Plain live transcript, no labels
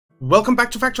Welcome back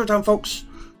to Factory Town, folks.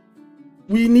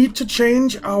 We need to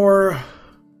change our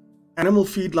animal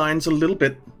feed lines a little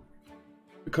bit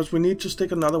because we need to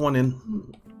stick another one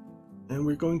in, and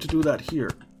we're going to do that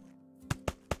here.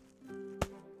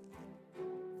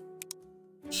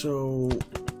 So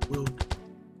we'll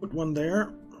put one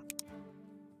there,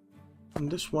 and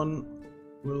this one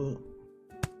will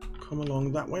come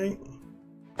along that way.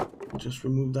 Just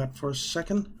remove that for a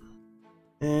second,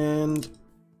 and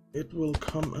it will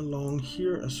come along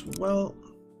here as well,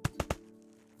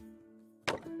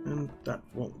 and that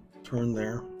won't turn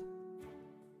there.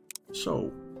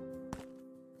 So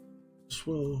this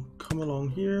will come along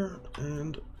here,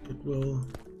 and it will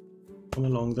come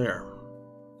along there.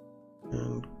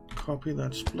 And copy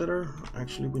that splitter.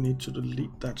 Actually, we need to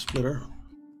delete that splitter.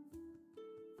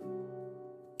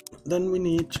 Then we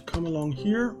need to come along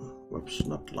here. Whoops,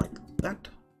 not like that.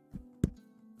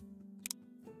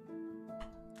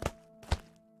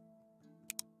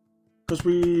 Because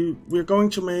we're going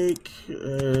to make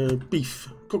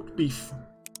beef, cooked beef.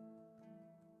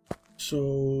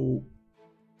 So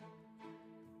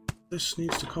this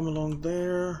needs to come along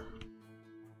there.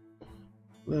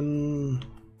 Then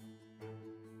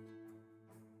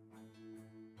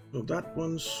so that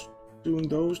one's doing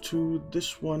those two.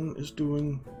 This one is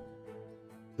doing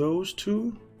those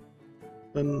two.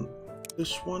 Then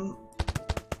this one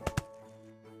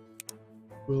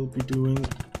will be doing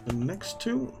the next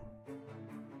two.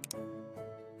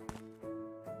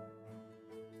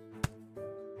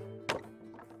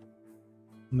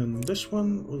 And then this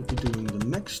one will be doing the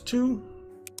next two.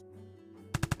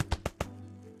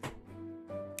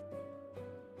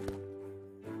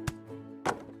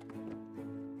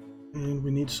 And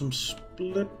we need some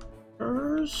splitters,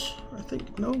 I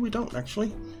think. No, we don't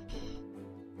actually.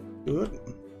 Good.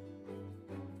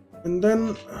 And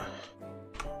then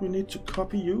we need to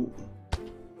copy you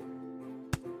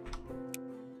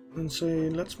and say,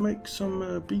 let's make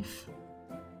some beef.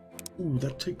 Ooh,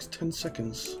 that takes 10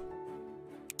 seconds.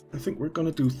 I think we're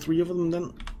gonna do 3 of them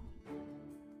then.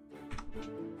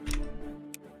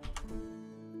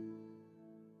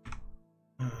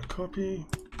 Copy.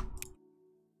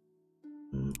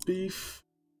 Beef.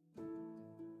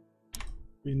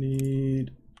 We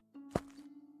need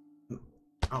an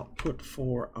output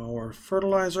for our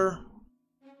fertilizer.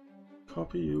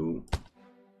 Copy you.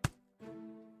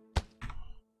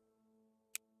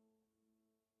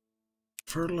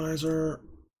 Fertilizer.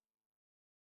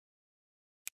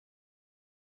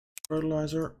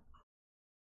 Fertilizer.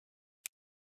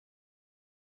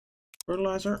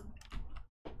 Fertilizer.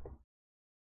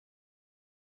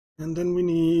 And then we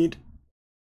need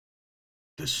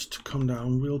this to come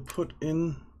down. We'll put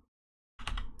in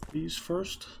these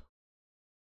first.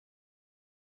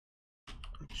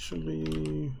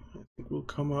 Actually, I think we'll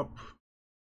come up.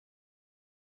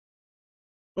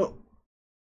 Well,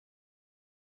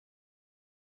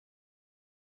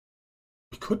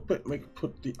 we could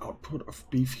put the output of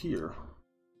beef here,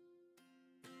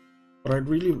 but I'd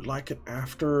really like it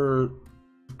after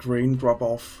the grain drop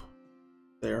off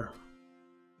there.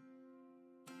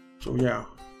 So yeah,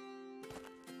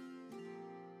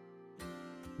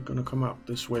 we're gonna come out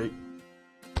this way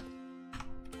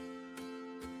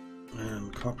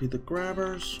and copy the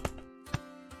grabbers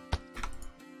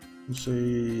and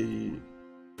say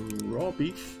raw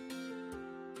beef,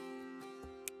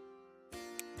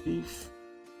 beef,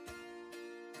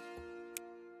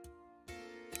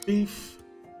 beef,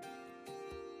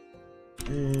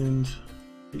 and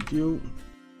video.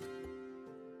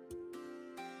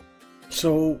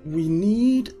 So we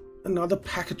need another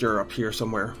packager up here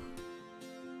somewhere,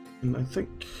 and I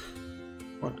think,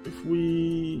 what if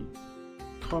we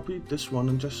copied this one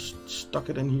and just stuck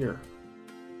it in here?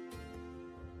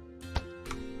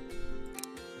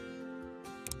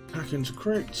 Pack into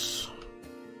crates.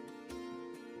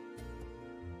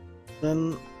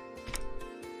 Then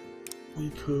we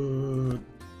could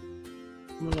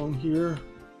come along here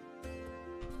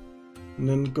and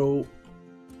then go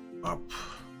up.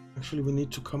 Actually, we need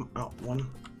to come out one.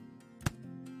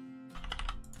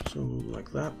 So like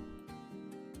that.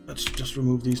 Let's just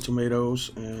remove these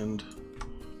tomatoes and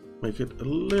make it a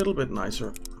little bit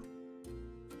nicer.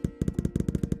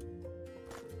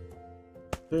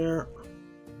 There.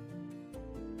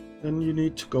 Then you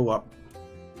need to go up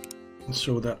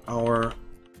so that our,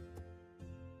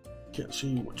 can't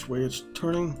see which way it's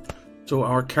turning, so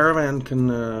our caravan can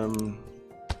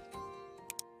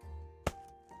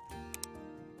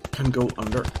go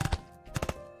under.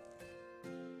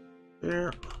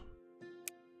 There.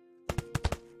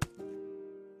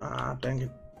 Ah, dang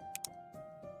it.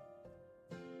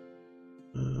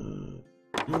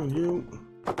 You.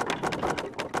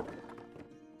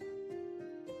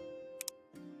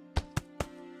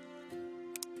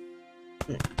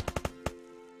 Okay.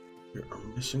 We are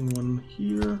missing one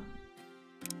here.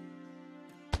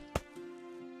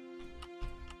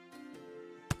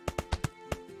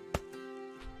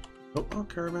 Oh, our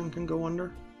caravan can go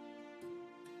under.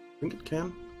 I think it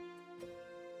can.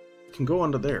 It can go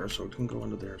under there, so it can go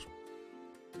under there.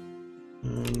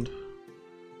 And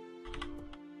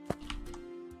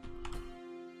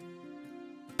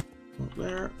up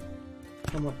there,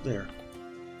 come up there.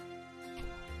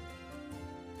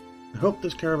 I hope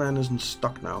this caravan isn't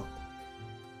stuck now.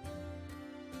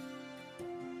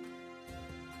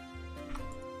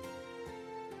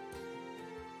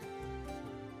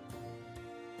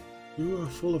 You are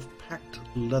full of packed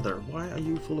leather. Why are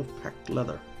you full of packed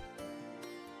leather?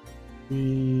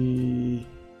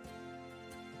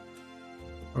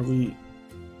 Are we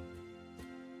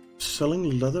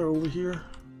selling leather over here?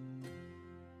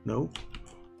 No.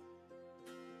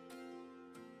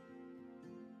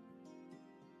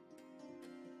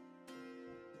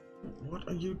 What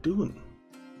are you doing?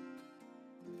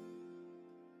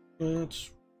 Let's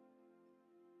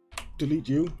delete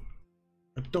you.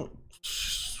 I don't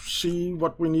see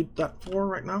what we need that for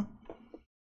right now.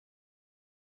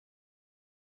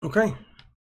 Okay.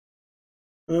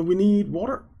 We need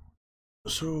water.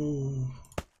 So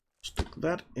stick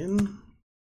that in.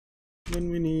 Then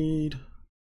we need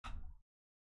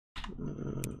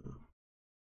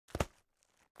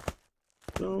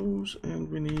those,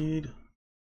 and we need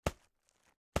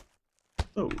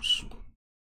those.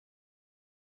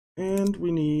 And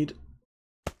we need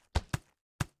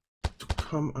to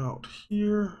come out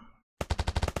here,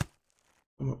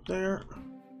 come up there,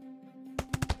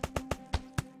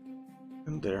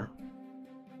 and there.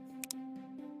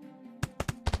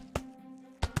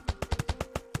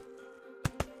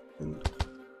 And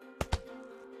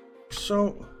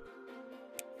so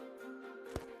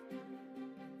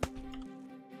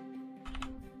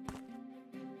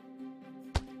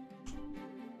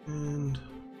and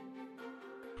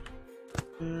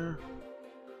there,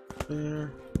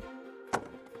 there,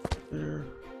 there,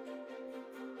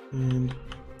 and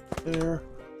there.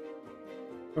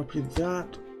 Copy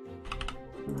that,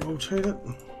 rotate it,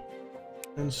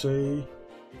 and say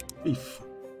beef.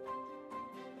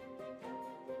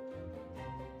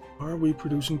 Are we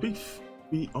producing beef?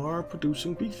 We are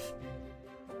producing beef.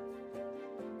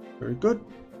 Very good.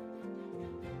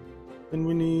 Then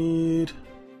we need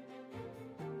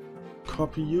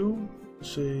copy you,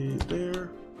 say there,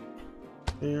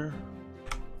 there.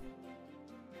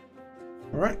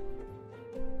 All right.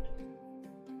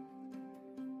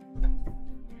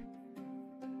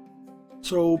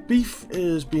 So beef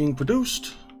is being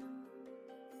produced,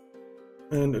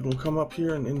 and it will come up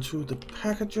here and into the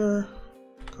packager.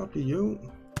 Copy you.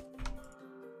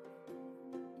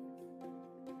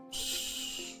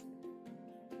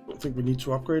 Don't think we need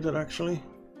to upgrade it actually.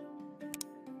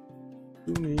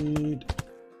 We need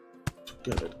to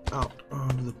get it out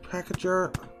of the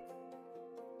packager.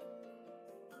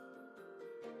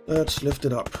 Let's lift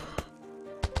it up.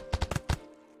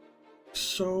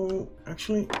 So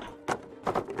actually,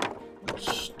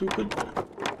 that's stupid.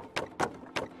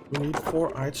 We need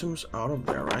 4 items out of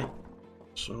there, right?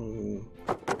 So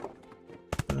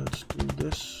let's do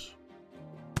this.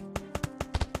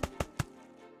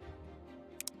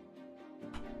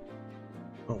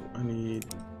 Oh, I need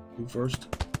you first.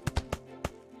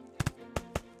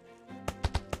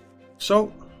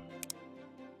 So,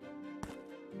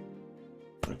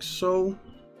 like so.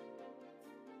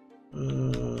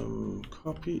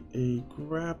 Copy a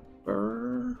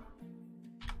grabber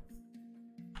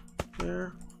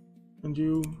there, and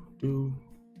you do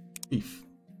beef.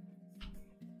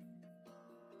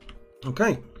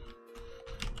 Okay,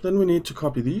 then we need to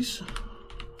copy these.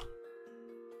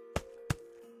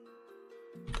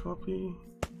 Copy,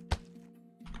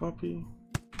 copy,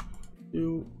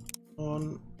 you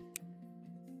on,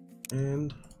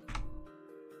 and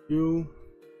you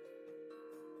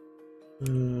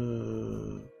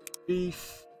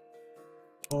beef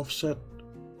offset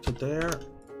to there,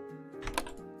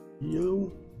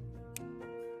 you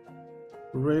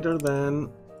greater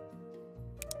than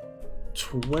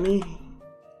 20,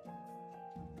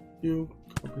 you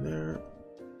copy there,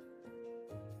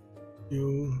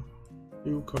 you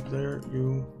copy there,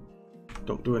 you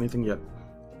don't do anything yet,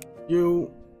 you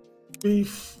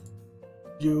beef,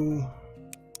 you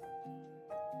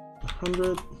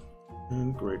 100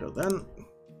 and greater than,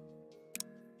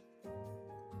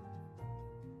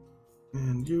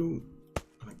 and you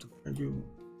connect to there, you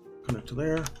connect to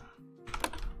there,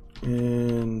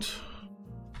 and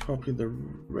Copy the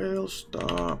rail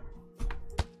stop.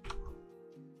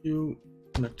 You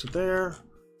connect to there.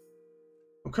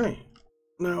 Okay,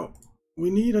 now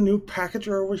we need a new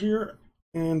packager over here,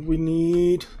 and we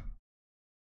need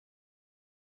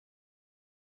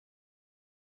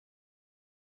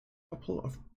a couple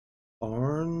of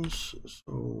barns.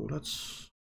 So let's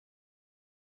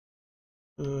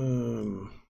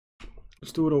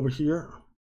do it over here.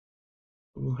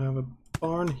 We'll have a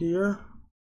barn here.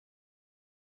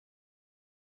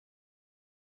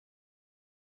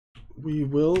 We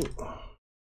will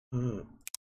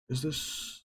is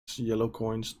this yellow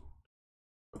coins?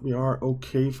 We are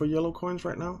okay for yellow coins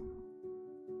right now.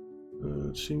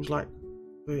 It seems like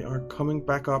they are coming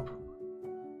back up.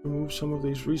 Remove some of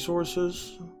these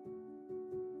resources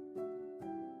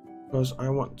because I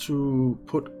want to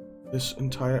put this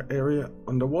entire area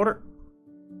underwater.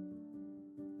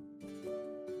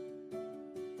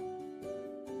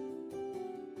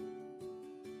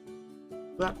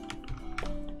 That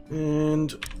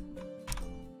and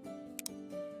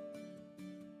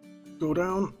go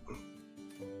down.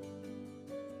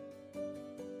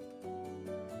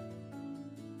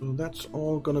 So that's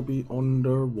all gonna be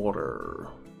underwater.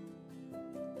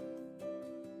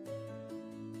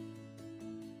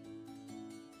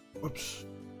 Whoops.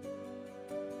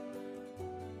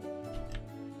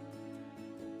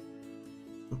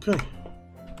 Okay.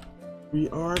 We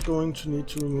are going to need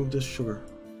to remove this sugar.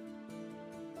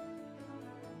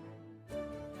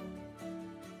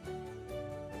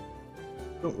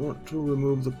 Don't want to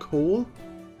remove the coal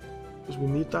because we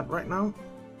need that right now.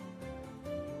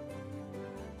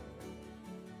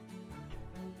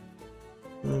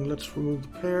 And let's remove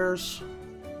the pears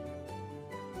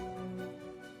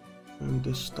and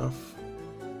this stuff.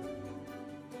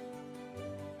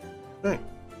 Okay.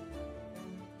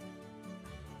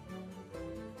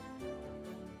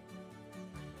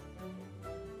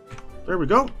 There we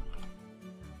go.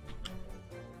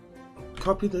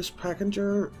 Copy this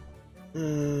packager.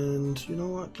 And you know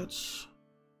what, let's,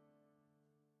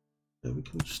 we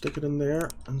can stick it in there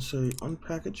and say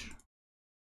unpackage.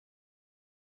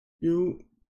 You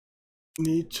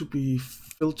need to be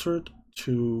filtered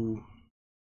to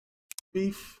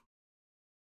beef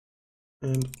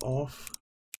and off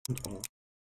and off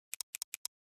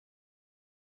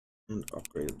and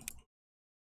upgraded.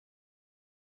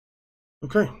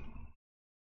 Okay.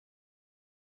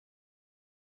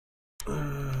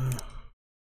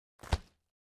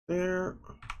 There.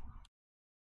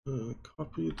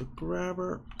 Copy the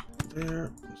grabber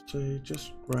there. Say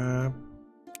just grab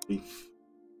beef.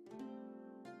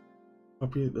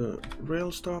 Copy the rail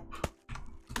stop.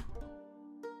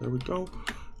 There we go.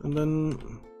 And then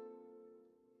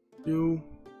you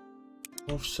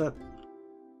offset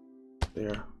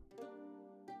there.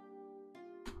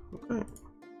 Okay.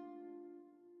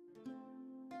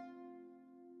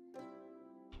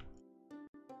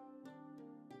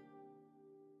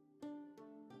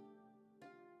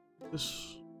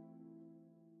 This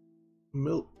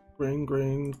milk, grain,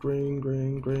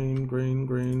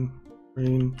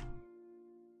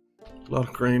 a lot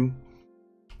of grain.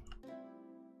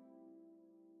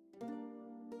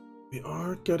 We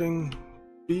are getting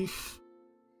beef,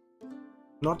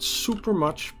 not super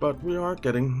much, but we are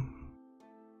getting.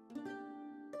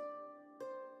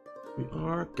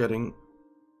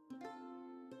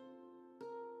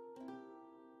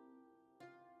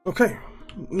 Okay,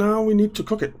 now we need to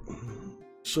cook it.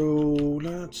 So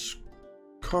let's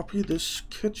copy this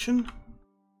kitchen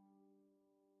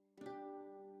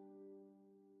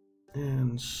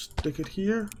and stick it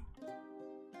here.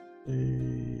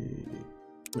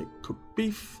 Make cooked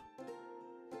beef,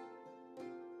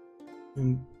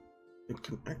 and it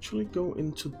can actually go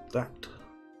into that.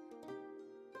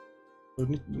 So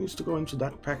it needs to go into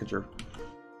that packager.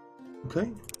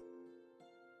 Okay.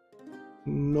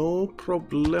 No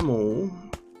problemo.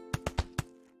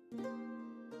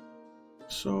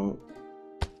 So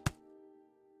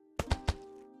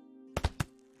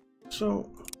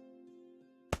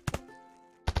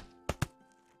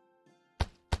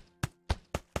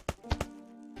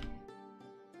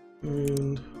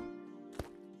and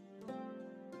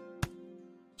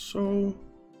so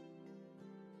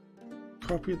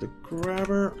copy the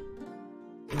grabber,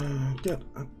 get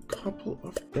a couple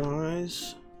of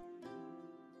guys,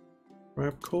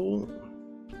 grab coal,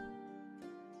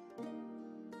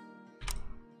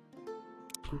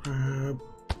 grab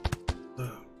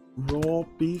the raw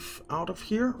beef out of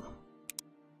here.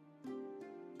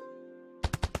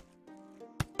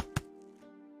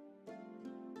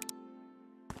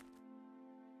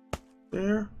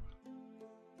 There.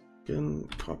 Again,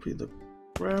 copy the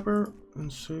grabber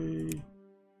and say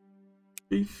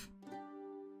beef.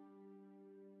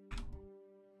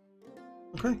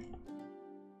 Okay.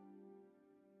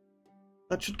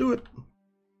 That should do it.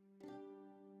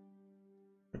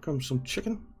 Here comes some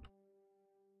chicken.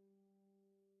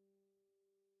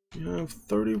 You have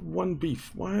 31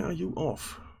 beef. Why are you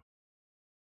off?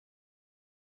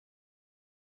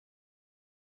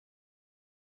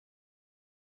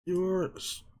 You're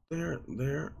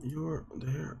there, you're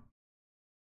there.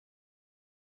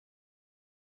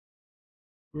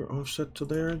 You're offset to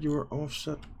there, you're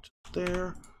offset to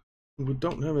there. And we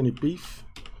don't have any beef,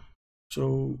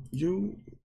 so you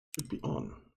should be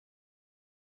on.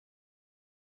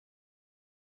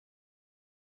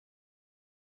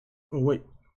 Oh wait.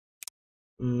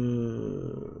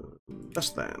 Less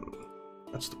than.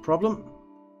 That's the problem.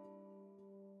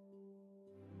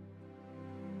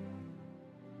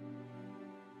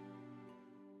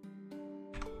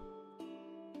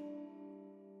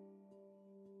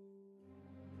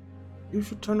 You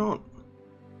should turn on.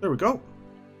 There we go.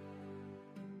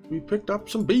 We picked up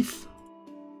some beef.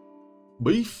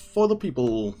 Beef for the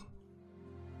people.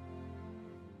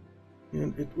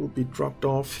 And it will be dropped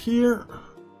off here.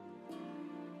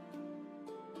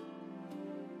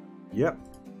 Yep.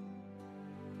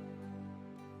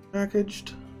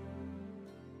 Packaged.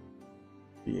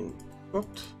 Being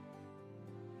cooked.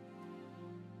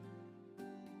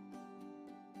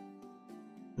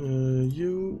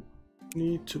 You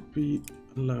need to be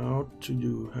allowed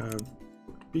to have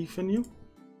beef in you.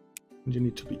 And you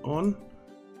need to be on.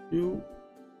 You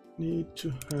need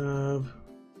to have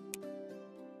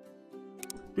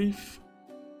beef.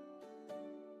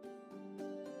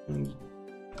 And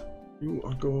you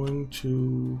are going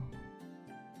to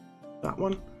that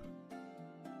one.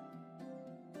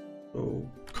 So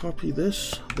copy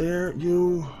this. There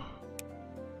you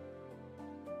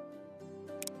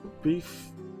beef.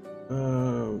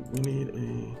 We need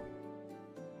a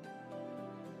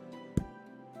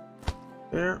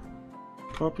there.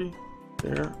 Copy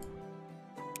there.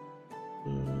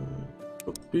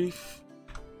 Cook beef.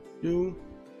 You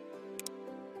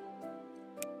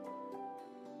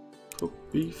cook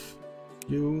beef.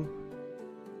 You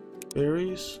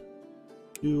berries.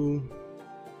 You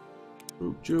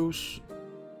fruit juice.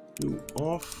 You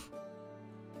off.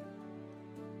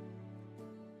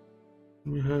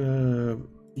 We have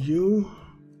you.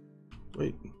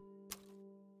 Wait.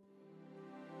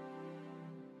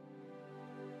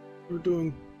 We're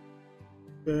doing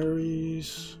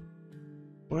berries.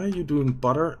 Why are you doing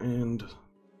butter and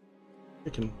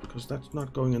chicken? Because that's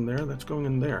not going in there. That's going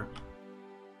in there.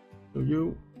 So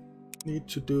you need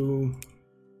to do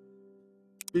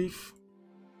beef.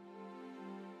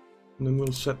 And then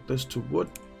we'll set this to wood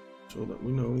so that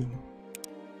we know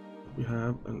we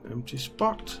have an empty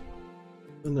spot.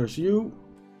 Then there's you.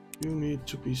 You need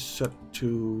to be set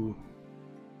to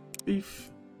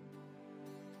beef.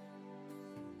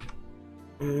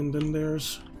 And then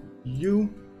there's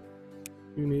you.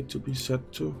 You need to be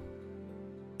set to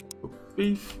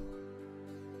beef.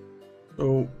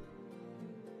 So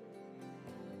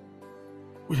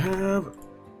we have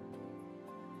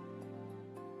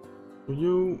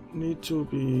you need to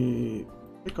be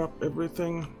pick up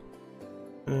everything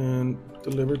and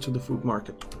deliver to the food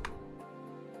market.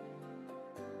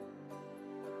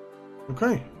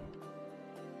 Okay.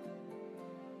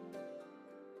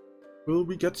 Will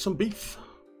we get some beef?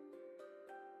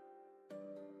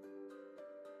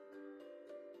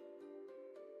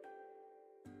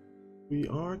 We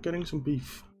are getting some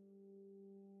beef.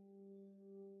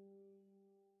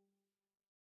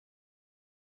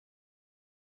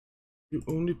 You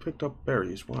only picked up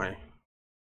berries. Why?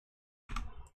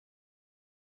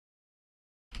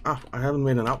 Ah, I haven't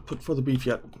made an output for the beef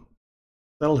yet.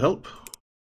 That'll help.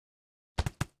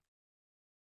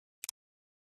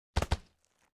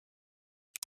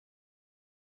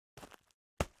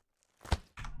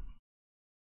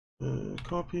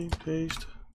 Copy, paste,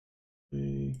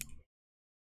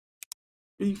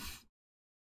 beef.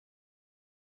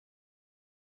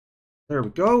 There we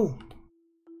go.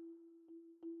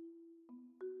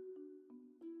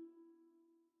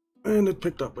 And it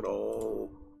picked up it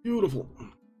all. Beautiful.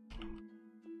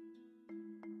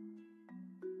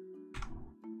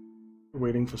 We're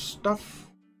waiting for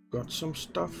stuff. Got some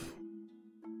stuff.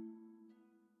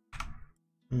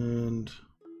 And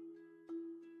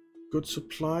good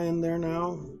supply in there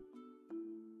now.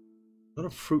 Not a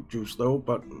fruit juice though,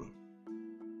 but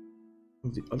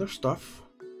of the other stuff.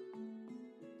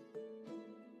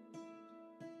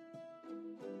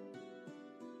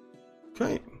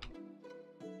 Okay.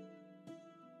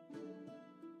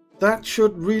 That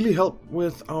should really help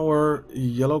with our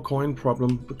yellow coin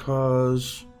problem,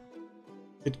 because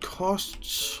It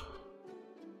costs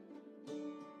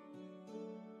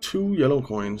 2 yellow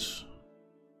coins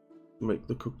to make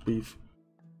the cooked beef.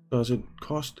 Does it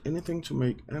cost anything to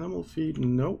make animal feed?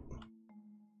 No.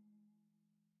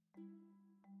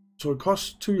 So it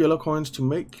costs 2 yellow coins to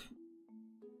make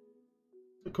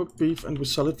the cooked beef, and we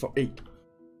sell it for 8.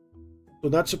 So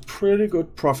that's a pretty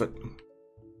good profit.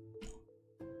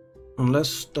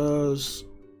 Unless does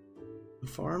the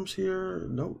farms here?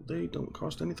 No, they don't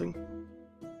cost anything.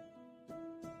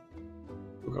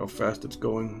 Look how fast it's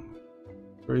going.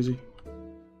 Crazy.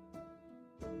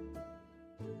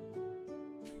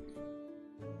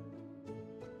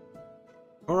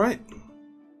 All right.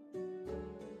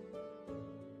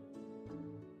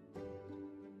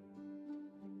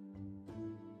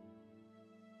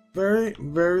 Very,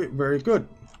 very, very good.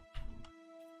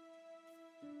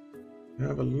 We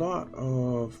have a lot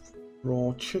of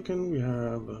raw chicken, we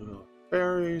have a lot of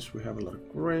berries, we have a lot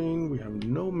of grain, we have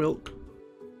no milk.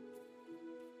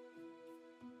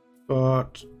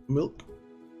 But milk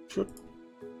should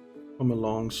come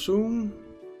along soon.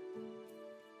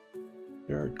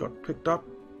 There, it got picked up.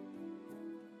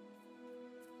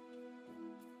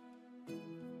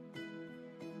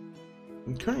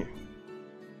 Okay.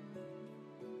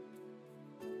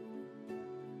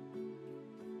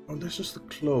 Oh, this is the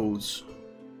clothes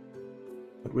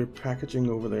that we're packaging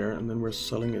over there, and then we're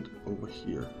selling it over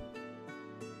here.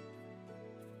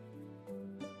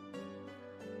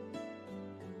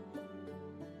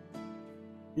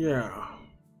 Yeah.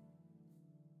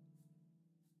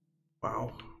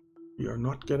 Wow. We are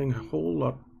not getting a whole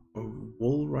lot of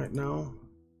wool right now.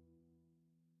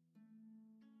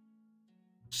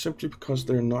 Simply because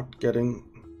they're not getting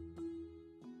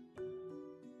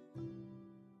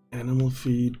animal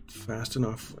feed fast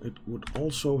enough. It would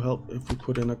also help if we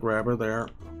put in a grabber there.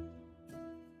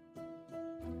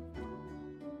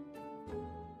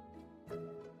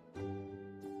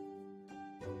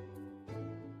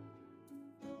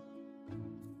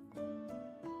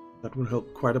 That would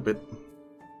help quite a bit.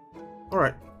 All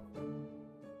right.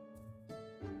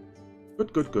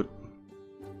 Good, good, good.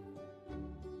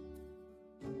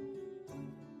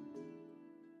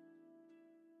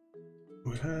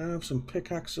 We have some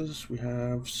pickaxes, we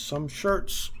have some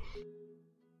shirts,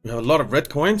 we have a lot of red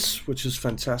coins, which is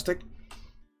fantastic.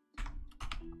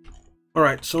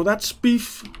 Alright, so that's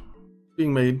beef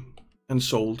being made and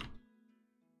sold.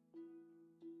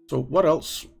 So what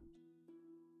else?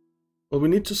 Well, we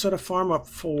need to set a farm up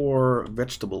for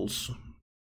vegetables.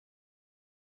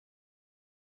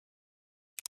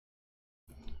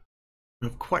 We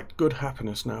have quite good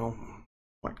happiness now.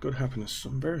 Quite good happiness.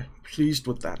 I'm very pleased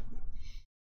with that.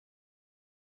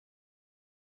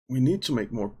 We need to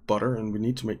make more butter, and we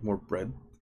need to make more bread.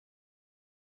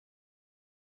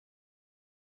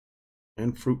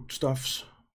 And fruit stuffs.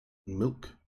 And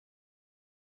milk.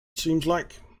 Seems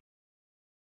like.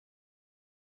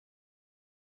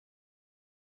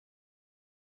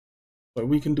 But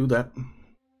we can do that.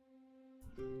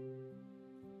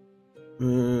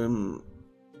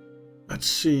 Let's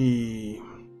see.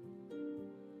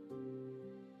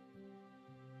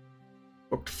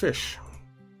 Cooked fish.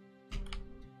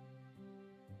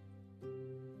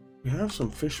 We have some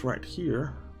fish right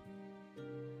here.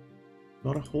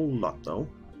 Not a whole lot though.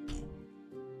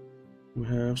 We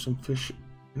have some fish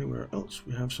anywhere else.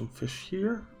 We have some fish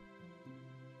here.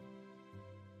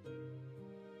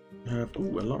 We have,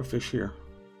 ooh, a lot of fish here.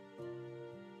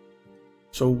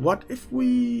 So what if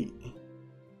we...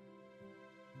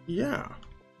 Yeah.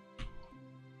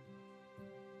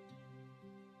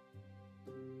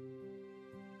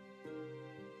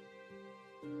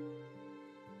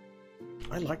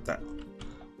 I like that.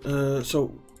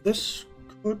 So this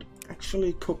could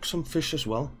actually cook some fish as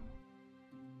well.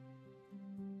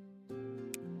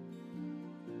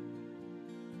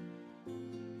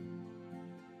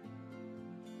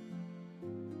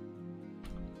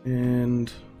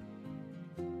 And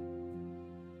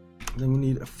then we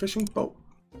need a fishing boat.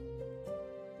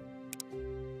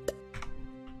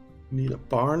 We need a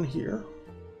barn here.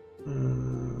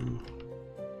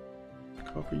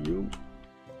 Copy you.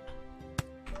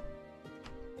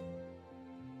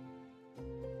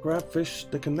 Grab fish,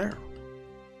 stick in there.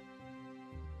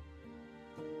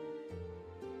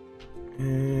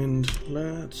 And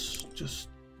let's just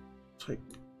take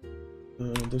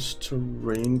this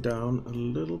terrain down a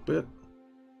little bit.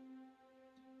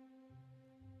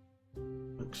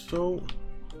 Like so.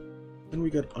 Can we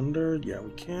get under? Yeah,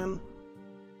 we can.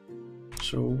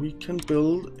 So we can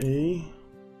build a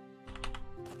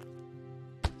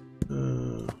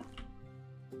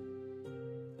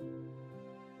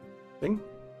thing.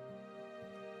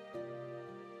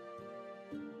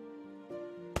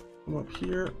 come up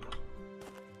here,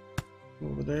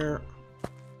 over there,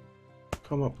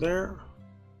 come up there,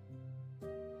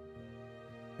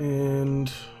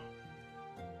 and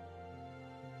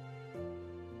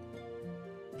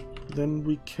then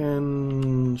we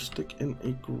can stick in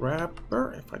a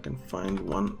grabber, if I can find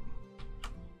one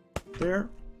there.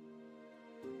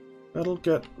 That'll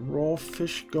get raw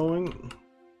fish going.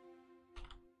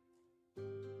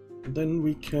 And then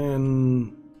we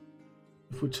can,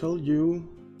 if we tell you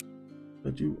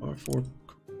that you are for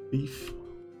beef,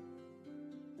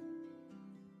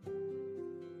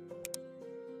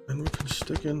 and we can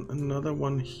stick in another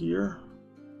one here.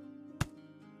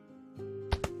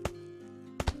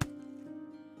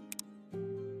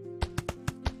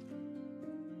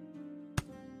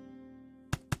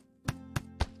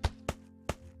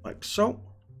 Like so.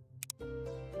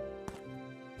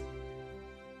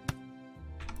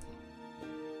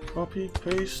 Copy,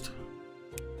 paste.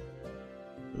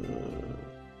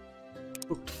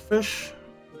 Cooked fish.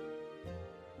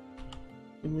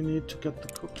 And we need to get the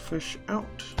cooked fish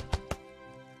out.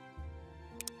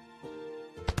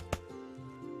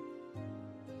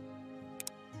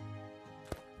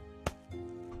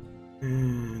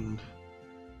 And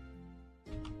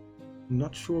I'm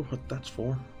not sure what that's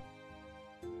for.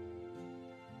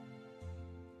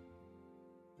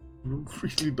 I'm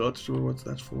really not sure what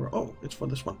that's for. Oh, it's for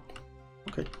this one.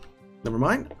 Okay, never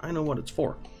mind. I know what it's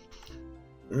for.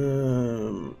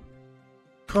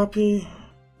 Copy,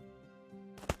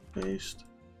 paste.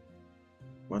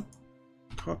 What?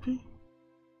 Copy,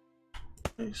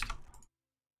 paste,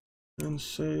 and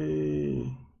say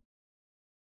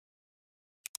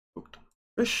cooked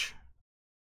fish.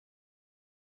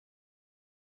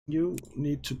 You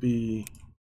need to be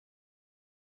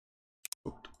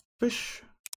cooked fish.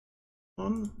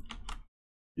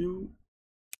 You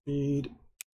need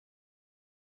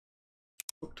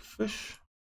cooked fish.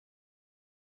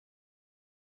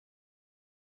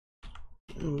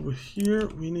 Over here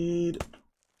we need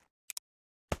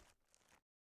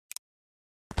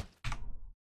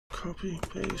copy,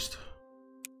 paste,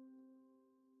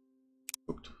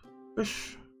 cooked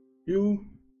fish. You.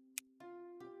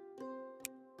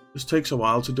 This takes a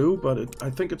while to do, but I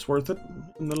think it's worth it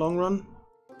in the long run.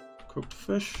 Cooked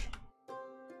fish.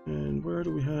 And where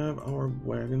do we have our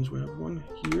wagons? We have one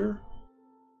here.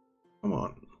 Come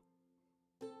on.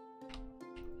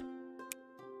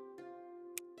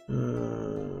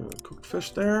 Cooked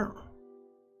fish there.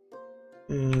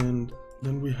 And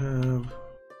then we have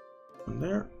one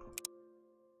there.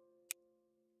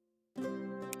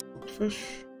 Cooked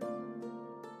fish.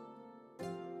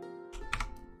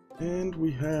 And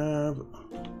we have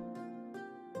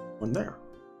one there.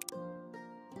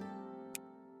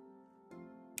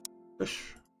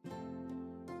 Fish.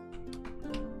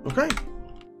 Okay.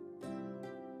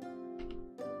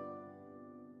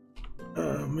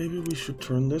 Maybe we should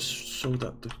turn this so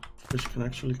that the fish can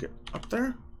actually get up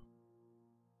there.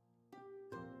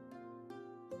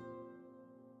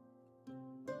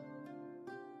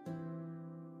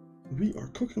 We are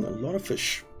cooking a lot of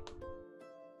fish.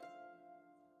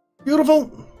 Beautiful.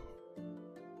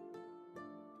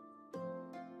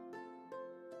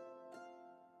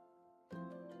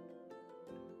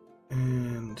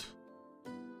 And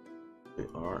they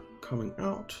are coming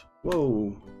out.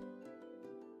 Whoa.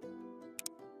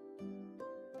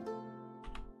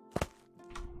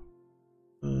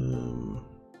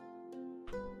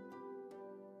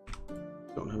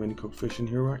 Don't have any cooked fish in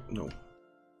here, right? No.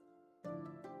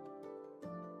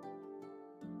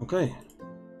 Okay.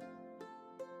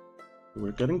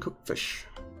 We're getting cooked fish.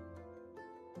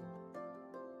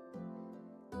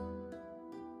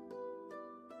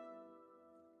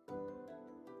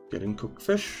 Getting cooked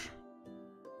fish.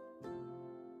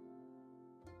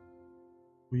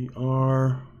 We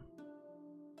are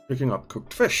picking up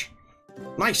cooked fish.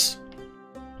 Nice.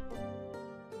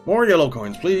 More yellow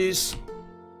coins, please.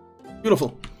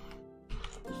 Beautiful.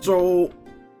 So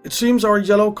it seems our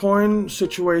yellow coin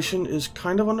situation is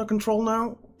kind of under control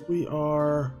now. We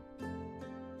are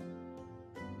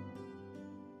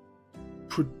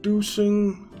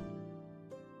producing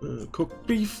cooked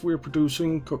beef, we're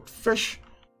producing cooked fish,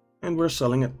 and we're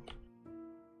selling it.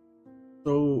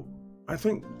 So I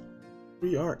think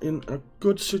we are in a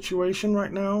good situation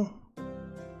right now.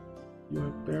 You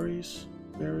have berries,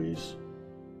 berries.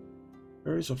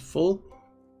 Berries are full.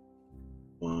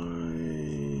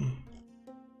 Why?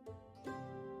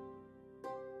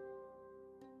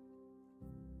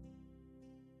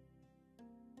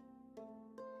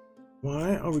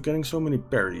 Why are we getting so many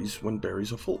berries when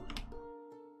berries are full?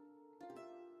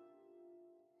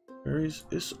 Berries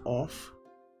is off.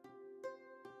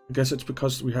 I guess it's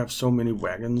because we have so many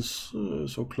wagons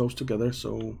so close together,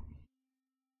 so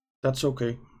that's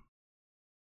okay.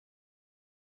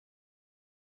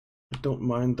 I don't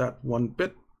mind that one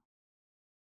bit.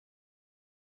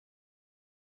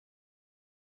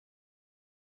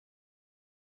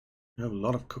 We have a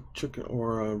lot of cooked chicken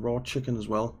or raw chicken as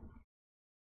well.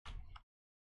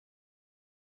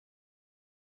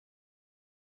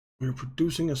 We're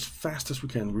producing as fast as we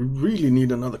can. We really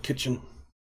need another kitchen.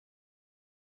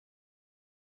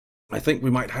 I think we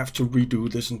might have to redo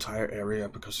this entire area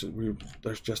because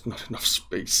there's just not enough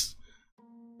space.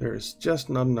 There is just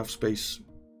not enough space.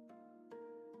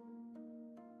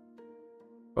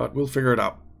 But we'll figure it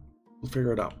out. We'll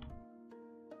figure it out.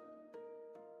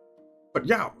 But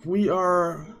yeah, we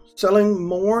are selling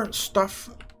more stuff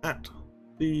at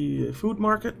the food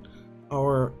market.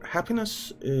 Our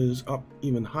happiness is up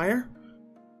even higher.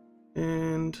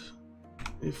 And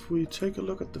if we take a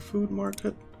look at the food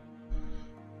market,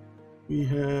 we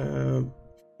have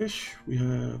fish, we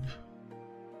have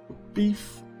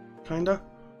beef, kinda.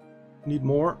 Need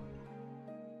more.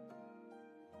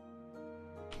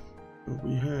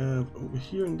 We have over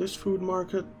here in this food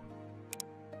market,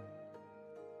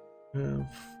 we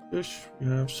have fish, we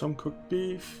have some cooked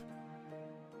beef,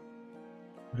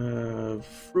 we have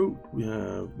fruit, we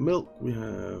have milk, we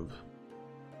have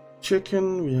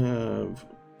chicken, we have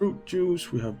fruit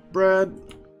juice, we have bread.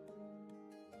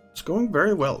 It's going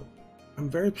very well. I'm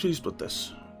very pleased with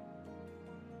this.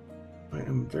 I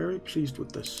am very pleased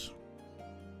with this.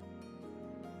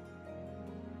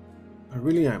 I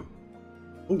really am.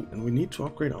 Oh, and we need to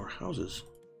upgrade our houses.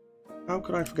 How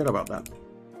could I forget about that?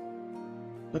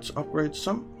 Let's upgrade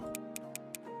some.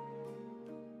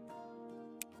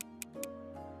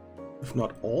 If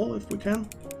not all, if we can.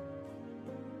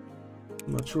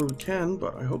 I'm not sure we can,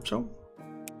 but I hope so.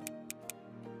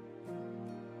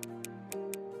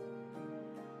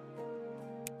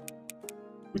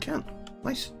 We can.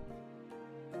 Nice.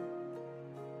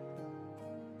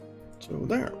 So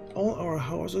there, all our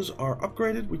houses are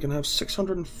upgraded. We can have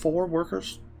 604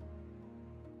 workers.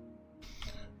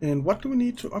 And what do we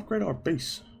need to upgrade our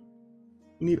base?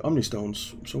 We need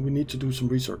omnistones, so we need to do some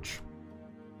research.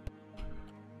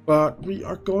 But we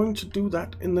are going to do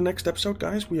that in the next episode,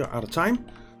 guys. We are out of time.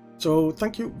 So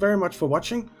thank you very much for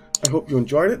watching. I hope you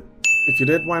enjoyed it. If you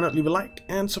did, why not leave a like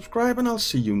and subscribe, and I'll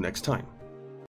see you next time.